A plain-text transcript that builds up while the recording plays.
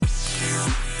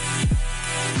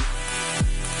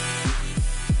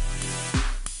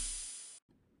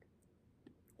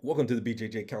Welcome to the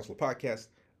BJJ Counselor Podcast.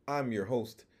 I'm your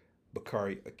host,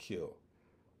 Bakari Akil.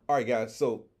 All right, guys,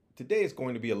 so today is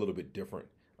going to be a little bit different.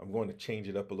 I'm going to change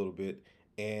it up a little bit,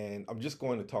 and I'm just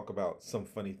going to talk about some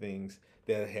funny things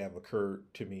that have occurred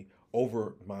to me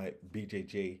over my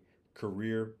BJJ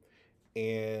career.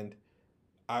 And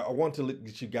I want to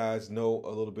let you guys know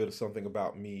a little bit of something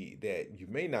about me that you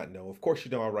may not know. Of course,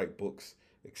 you know I write books,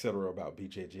 etc., about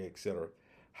BJJ, etc.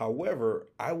 However,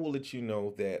 I will let you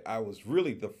know that I was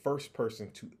really the first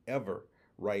person to ever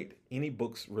write any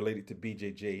books related to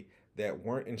BJJ that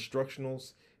weren't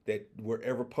instructionals, that were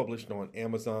ever published on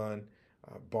Amazon,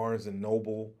 Barnes and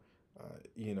Noble,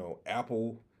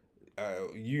 Apple,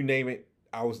 you name it.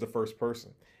 I was the first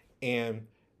person, and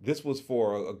this was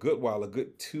for a good while, a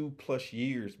good 2+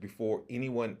 years before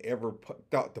anyone ever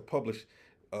thought to publish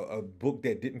a book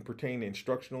that didn't pertain to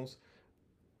instructionals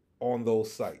on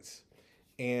those sites.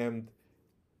 And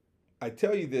I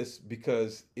tell you this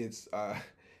because it's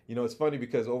funny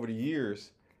because over the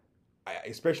years,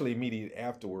 especially immediate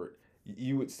afterward,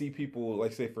 you would see people,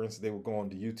 like, say, for instance, they would go on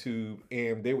to YouTube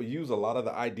and they would use a lot of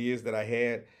the ideas that I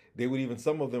had. They would even,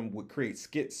 some of them would create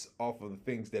skits off of the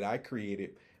things that I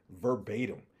created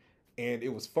verbatim. And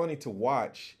it was funny to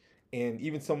watch. And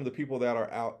even some of the people that are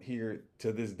out here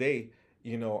to this day,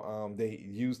 they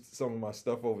used some of my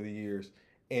stuff over the years.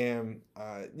 And,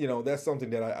 that's something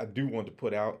that I do want to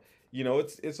put out.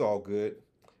 It's all good.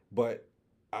 But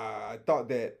I thought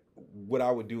that what I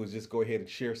would do is just go ahead and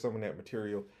share some of that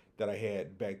material that I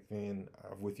had back then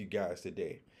with you guys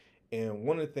today. And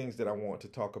one of the things that I want to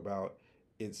talk about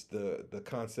is the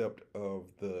concept of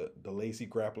the lazy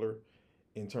grappler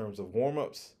in terms of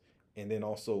warm-ups and then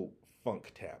also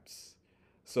funk taps.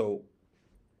 So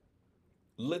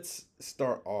let's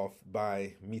start off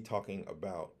by me talking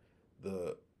about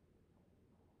the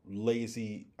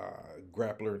lazy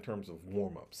grappler in terms of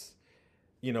warm-ups.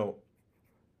 You know,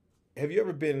 have you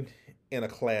ever been in a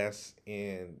class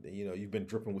and you've been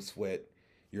dripping with sweat,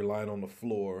 you're lying on the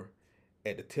floor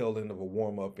at the tail end of a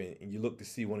warm-up, and you look to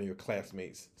see one of your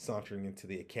classmates sauntering into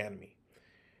the academy?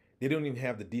 They don't even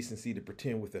have the decency to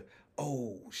pretend with a,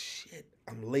 oh shit,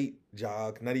 I'm late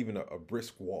jog, not even a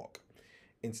brisk walk.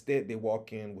 Instead, they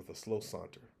walk in with a slow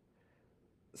saunter.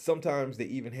 Sometimes they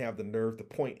even have the nerve to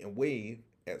point and wave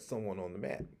at someone on the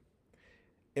mat.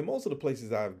 In most of the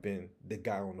places I've been the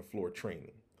guy on the floor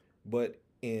training. But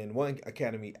in one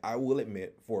academy, I will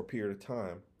admit for a period of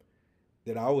time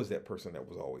that I was that person that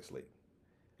was always late.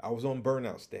 I was on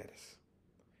burnout status.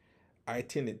 I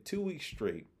attended 2 weeks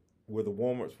straight where the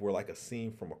warm-ups were like a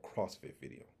scene from a CrossFit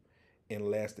video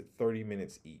and lasted 30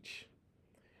 minutes each.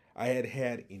 I had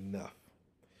had enough.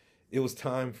 It was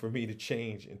time for me to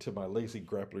change into my lazy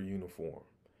grappler uniform.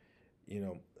 You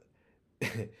know,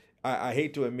 I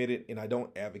hate to admit it, and I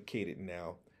don't advocate it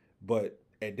now, but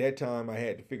at that time I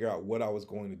had to figure out what I was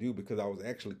going to do because I was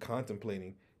actually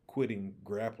contemplating quitting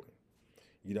grappling.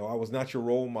 I was not your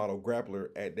role model grappler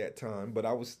at that time, but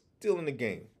I was still in the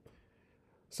game.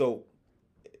 So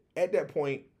at that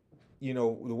point, the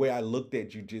way I looked at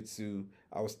jujitsu,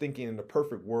 I was thinking in the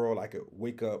perfect world, I could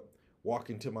wake up, walk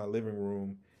into my living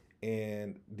room,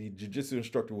 and the jujitsu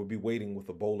instructor would be waiting with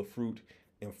a bowl of fruit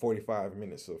and 45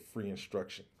 minutes of free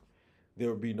instruction. There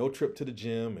would be no trip to the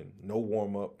gym and no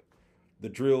warm up. The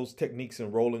drills, techniques,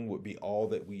 and rolling would be all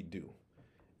that we do.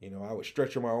 I would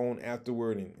stretch on my own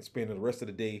afterward and spend the rest of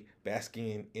the day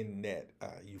basking in that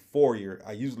euphoria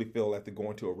I usually feel after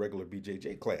going to a regular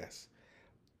BJJ class.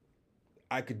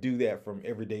 I could do that from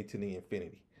every day to the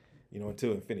infinity,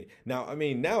 until infinity. Now, I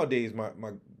mean, nowadays my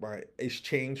it's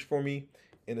changed for me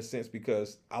in a sense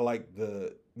because I like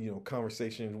the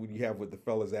conversation when you have with the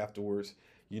fellas afterwards.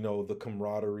 The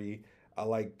camaraderie. I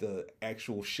like the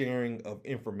actual sharing of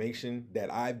information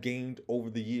that I've gained over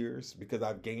the years because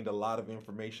I've gained a lot of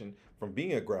information from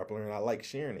being a grappler, and I like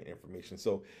sharing that information.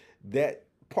 So that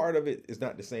part of it is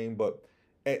not the same, but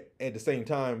at the same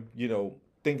time,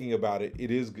 thinking about it,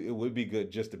 it would be good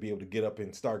just to be able to get up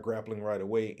and start grappling right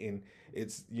away, and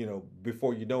it's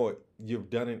before you know it, you've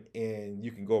done it, and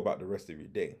you can go about the rest of your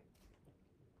day.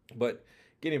 But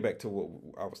getting back to what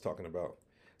I was talking about,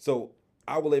 so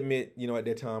I will admit, at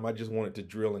that time, I just wanted to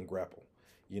drill and grapple.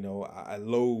 I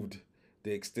loathed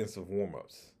the extensive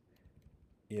warm-ups.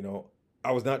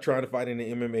 I was not trying to fight in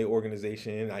an MMA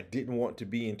organization. I didn't want to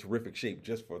be in terrific shape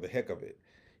just for the heck of it.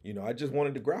 I just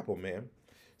wanted to grapple, man.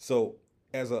 So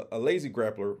as a lazy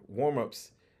grappler,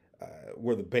 warm-ups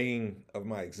were the bane of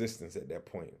my existence at that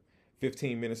point.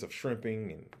 15 minutes of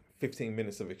shrimping and 15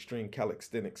 minutes of extreme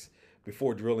calisthenics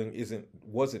before drilling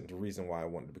wasn't the reason why I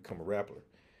wanted to become a grappler.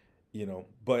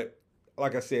 But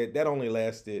like I said, that only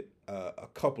lasted a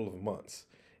couple of months.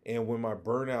 And when my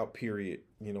burnout period,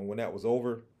 when that was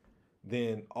over,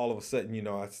 then all of a sudden,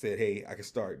 I said, hey, I can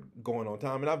start going on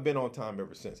time. And I've been on time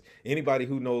ever since. Anybody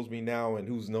who knows me now and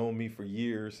who's known me for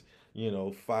years,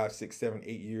 5, 6, 7,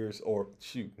 8 years, or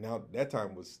shoot, now that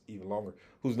time was even longer,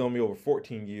 who's known me over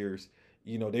 14 years,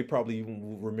 they probably even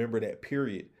will remember that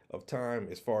period of time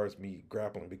as far as me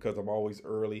grappling, because I'm always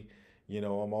early,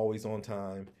 I'm always on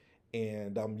time,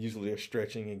 and I'm usually there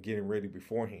stretching and getting ready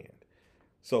beforehand.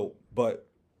 So, but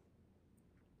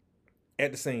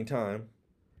at the same time,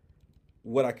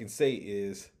 what I can say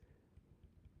is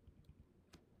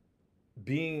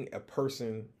being a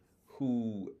person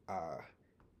who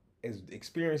has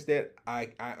experienced that, I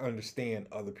understand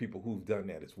other people who've done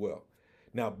that as well.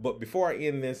 Now, but before I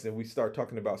end this and we start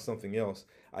talking about something else,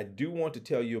 I do want to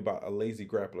tell you about a lazy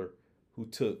grappler who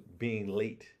took being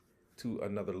late to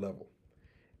another level.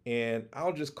 And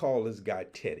I'll just call this guy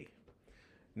Teddy.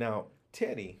 Now,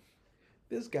 Teddy,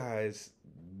 this guy's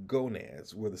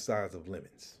gonads were the size of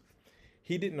lemons.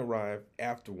 He didn't arrive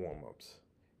after warm-ups.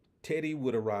 Teddy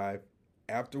would arrive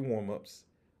after warm-ups,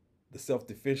 the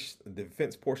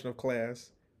self-defense portion of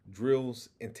class, drills,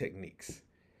 and techniques.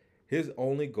 His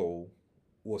only goal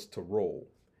was to roll.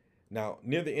 Now,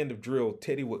 near the end of drill,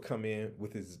 Teddy would come in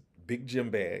with his big gym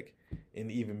bag and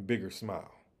an even bigger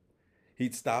smile.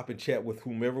 He'd stop and chat with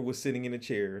whomever was sitting in the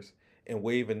chairs and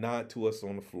wave and nod to us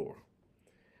on the floor.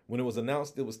 When it was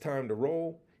announced it was time to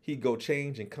roll, he'd go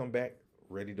change and come back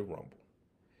ready to rumble.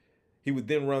 He would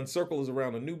then run circles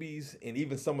around the newbies and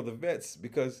even some of the vets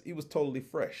because he was totally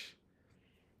fresh.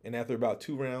 And after about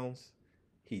 2 rounds,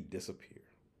 he'd disappear.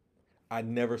 I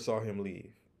never saw him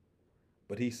leave,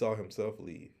 but he saw himself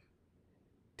leave.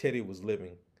 Teddy was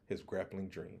living his grappling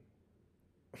dream.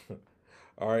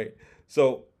 All right.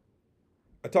 So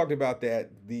I talked about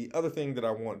that. The other thing that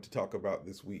I want to talk about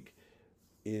this week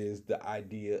is the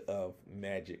idea of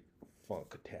magic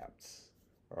funk taps.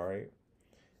 All right.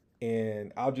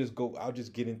 And I'll just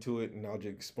get into it and I'll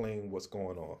just explain what's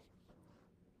going on.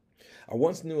 I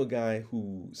once knew a guy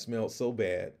who smelled so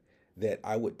bad that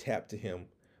I would tap to him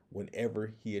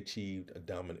whenever he achieved a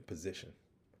dominant position.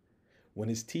 When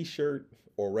his t-shirt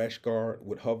or rash guard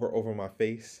would hover over my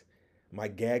face, my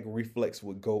gag reflex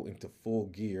would go into full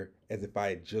gear as if I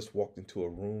had just walked into a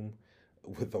room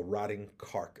with a rotting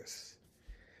carcass.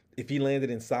 If he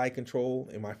landed in side control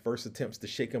and my first attempts to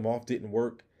shake him off didn't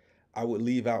work, I would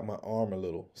leave out my arm a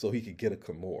little so he could get a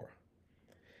Kimura.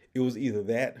 It was either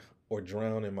that or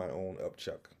drown in my own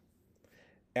upchuck.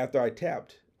 After I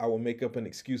tapped, I would make up an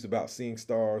excuse about seeing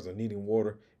stars or needing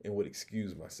water and would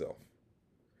excuse myself.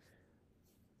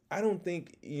 I don't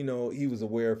think, he was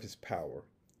aware of his power.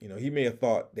 He may have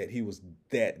thought that he was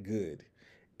that good.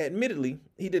 Admittedly,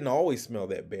 he didn't always smell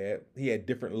that bad. He had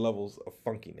different levels of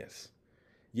funkiness.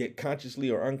 Yet consciously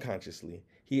or unconsciously,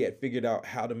 he had figured out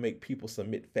how to make people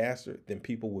submit faster than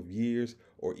people with years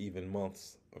or even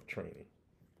months of training.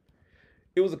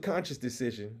 It was a conscious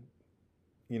decision.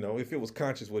 If it was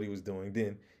conscious what he was doing,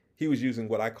 then he was using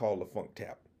what I call a funk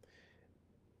tap.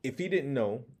 If he didn't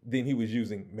know, then he was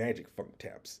using magic funk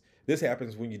taps. This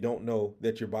happens when you don't know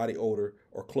that your body odor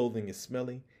or clothing is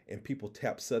smelly and people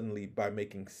tap suddenly by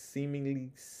making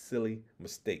seemingly silly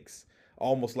mistakes.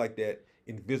 Almost like that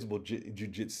invisible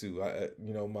jiu-jitsu.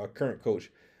 My current coach,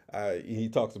 he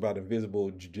talks about invisible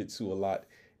jiu-jitsu a lot,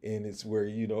 and it's where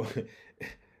you're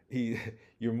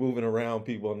moving around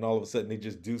people and all of a sudden they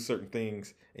just do certain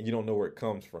things and you don't know where it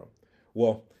comes from.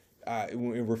 Well,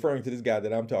 in referring to this guy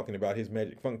that I'm talking about, his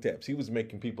magic funk taps, he was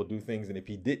making people do things, and if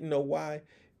he didn't know why,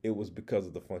 it was because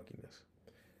of the funkiness.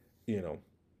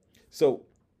 So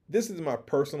this is my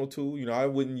personal tool. I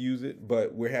wouldn't use it,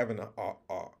 but we're having a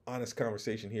honest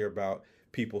conversation here about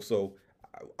people, so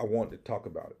I want to talk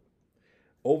about it.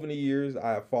 Over the years,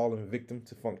 I have fallen victim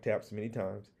to funk taps many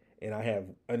times, and I have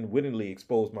unwittingly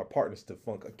exposed my partners to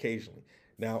funk occasionally.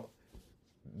 Now,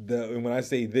 when I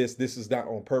say this is not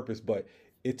on purpose, but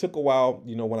it took a while,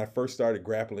 when I first started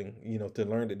grappling, to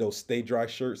learn that those stay dry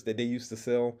shirts that they used to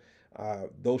sell,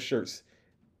 those shirts,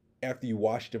 after you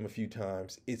wash them a few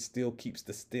times, it still keeps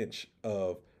the stench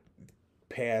of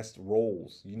past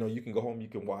rolls. You can go home, you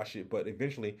can wash it, but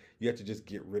eventually you have to just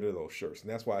get rid of those shirts. And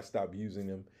that's why I stopped using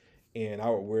them. And I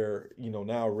would wear,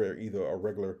 now I wear either a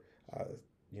regular,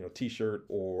 t-shirt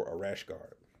or a rash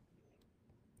guard.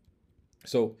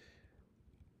 So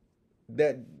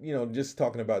that, just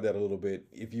talking about that a little bit,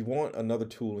 if you want another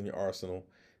tool in your arsenal,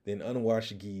 then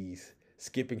unwashed gis,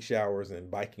 skipping showers,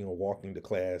 and biking or walking to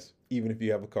class, even if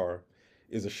you have a car,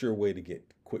 is a sure way to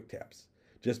get quick taps.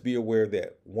 Just be aware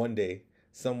that one day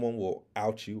someone will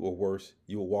out you, or worse,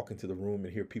 you will walk into the room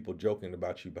and hear people joking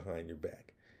about you behind your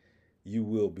back. You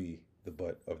will be the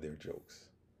butt of their jokes.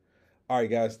 All right,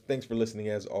 guys, thanks for listening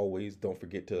as always. Don't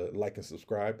forget to like and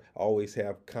subscribe. I always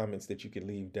have comments that you can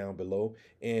leave down below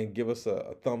and give us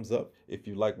a thumbs up if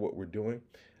you like what we're doing.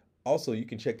 Also, you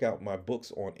can check out my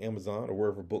books on Amazon or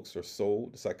wherever books are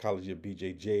sold: The Psychology of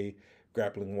BJJ,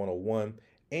 Grappling 101,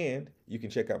 and you can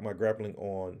check out my grappling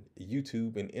on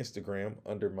YouTube and Instagram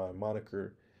under my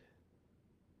moniker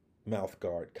Mouth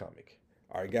Guard Comic.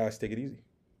 All right, guys, take it easy.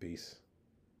 Peace.